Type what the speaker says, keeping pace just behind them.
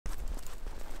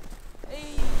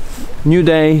New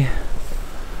day,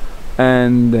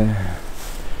 and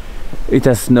it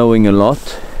is snowing a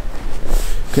lot.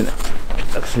 You can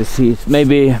actually see it.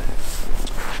 Maybe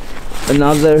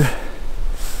another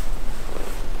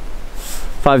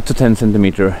 5 to 10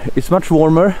 centimeter. It's much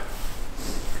warmer,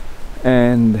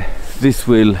 and this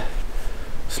will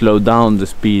slow down the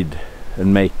speed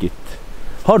and make it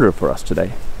harder for us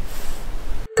today.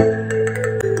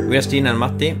 We are Stina and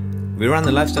Matti. We run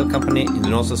a lifestyle company in the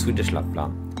north of Swedish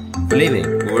Lapland. For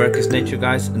living, we work as nature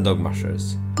guides and dog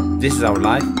mushers. This is our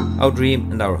life, our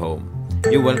dream and our home.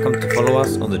 You're welcome to follow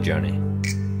us on the journey.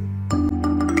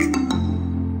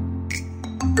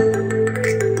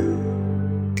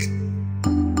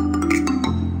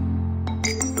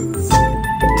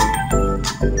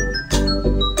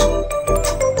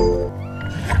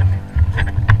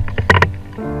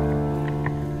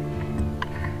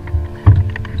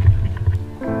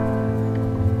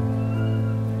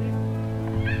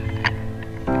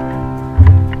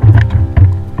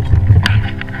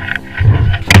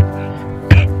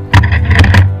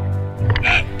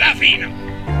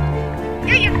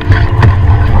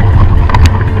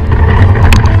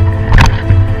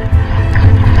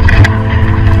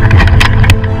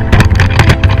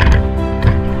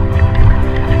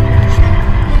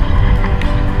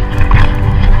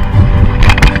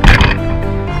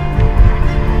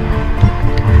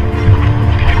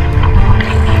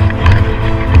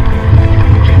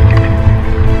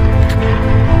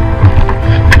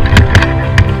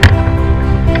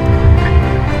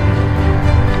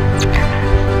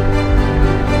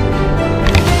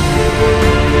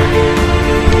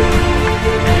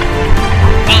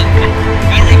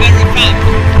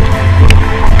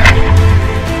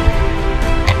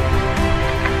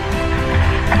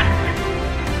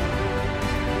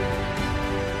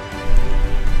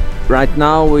 Right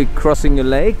now we're crossing a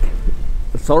lake,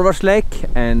 Swedish Lake,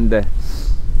 and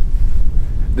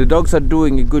the dogs are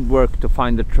doing a good work to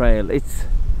find the trail. It's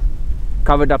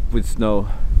covered up with snow.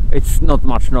 It's not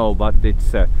much snow, but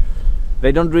it's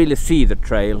they don't really see the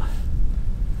trail,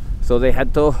 so they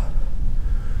had to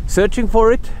searching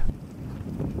for it.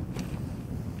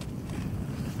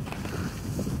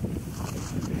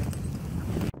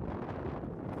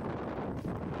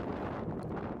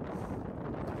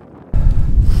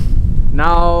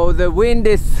 Now the wind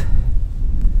is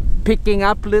picking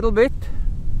up a little bit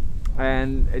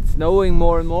and it's snowing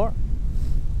more and more,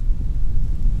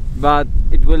 but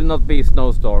it will not be a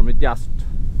snowstorm, it's just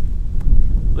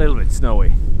a little bit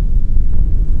snowy.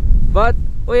 But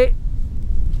we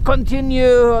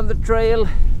continue on the trail,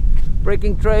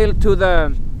 breaking trail to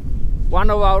the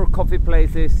one of our coffee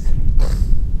places.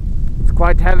 It's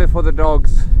quite heavy for the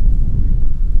dogs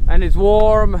and it's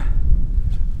warm,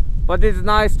 but it's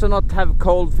nice to not have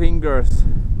cold fingers,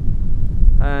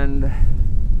 and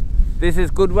this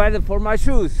is good weather for my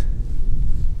shoes.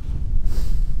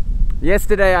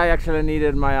 Yesterday I actually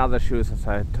needed my other shoes, as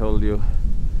I told you,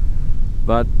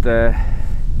 but today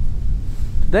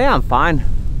I'm fine.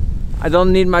 I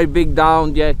don't need my big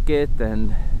down jacket,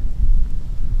 and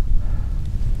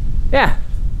yeah,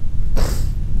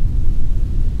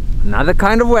 another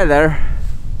kind of weather.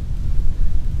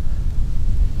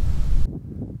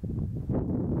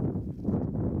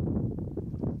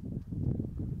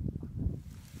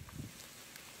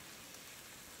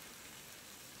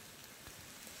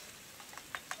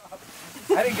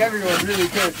 I think everyone really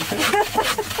could.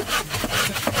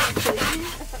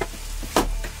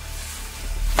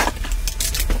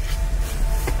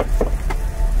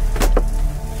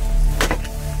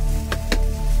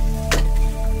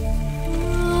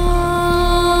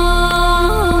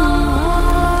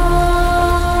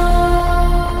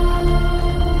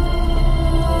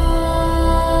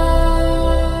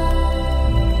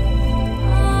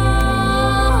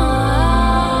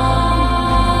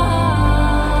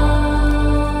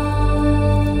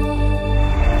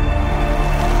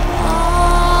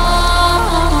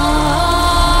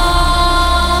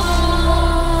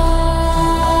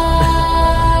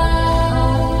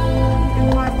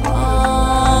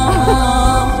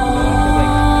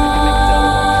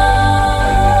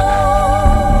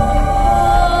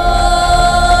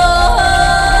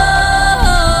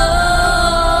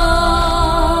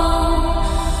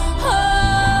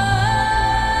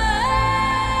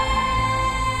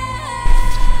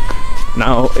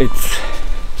 Now it's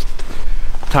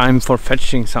time for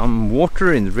fetching some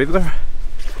water in the river,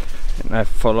 and I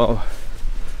follow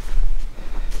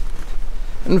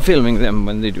and filming them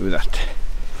when they do that.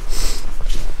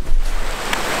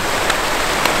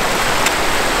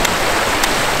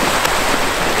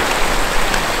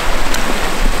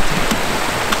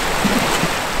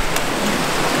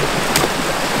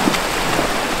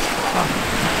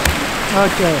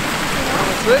 Okay.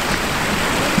 Switch.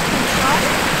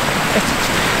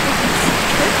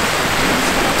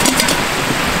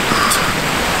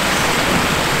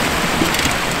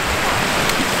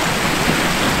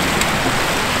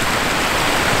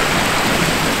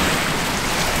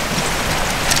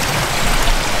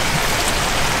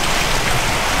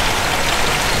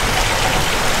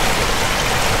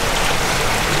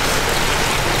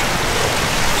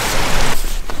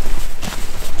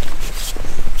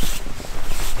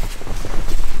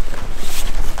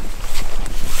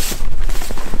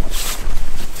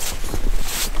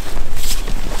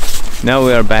 Now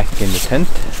we are back in the tent,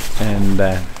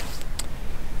 and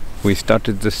we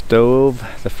started the stove,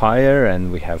 the fire,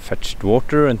 and we have fetched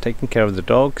water and taken care of the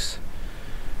dogs.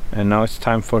 And now it's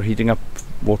time for heating up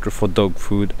water for dog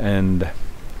food and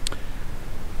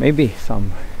maybe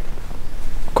some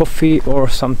coffee or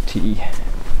some tea.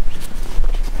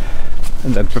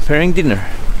 And then preparing dinner.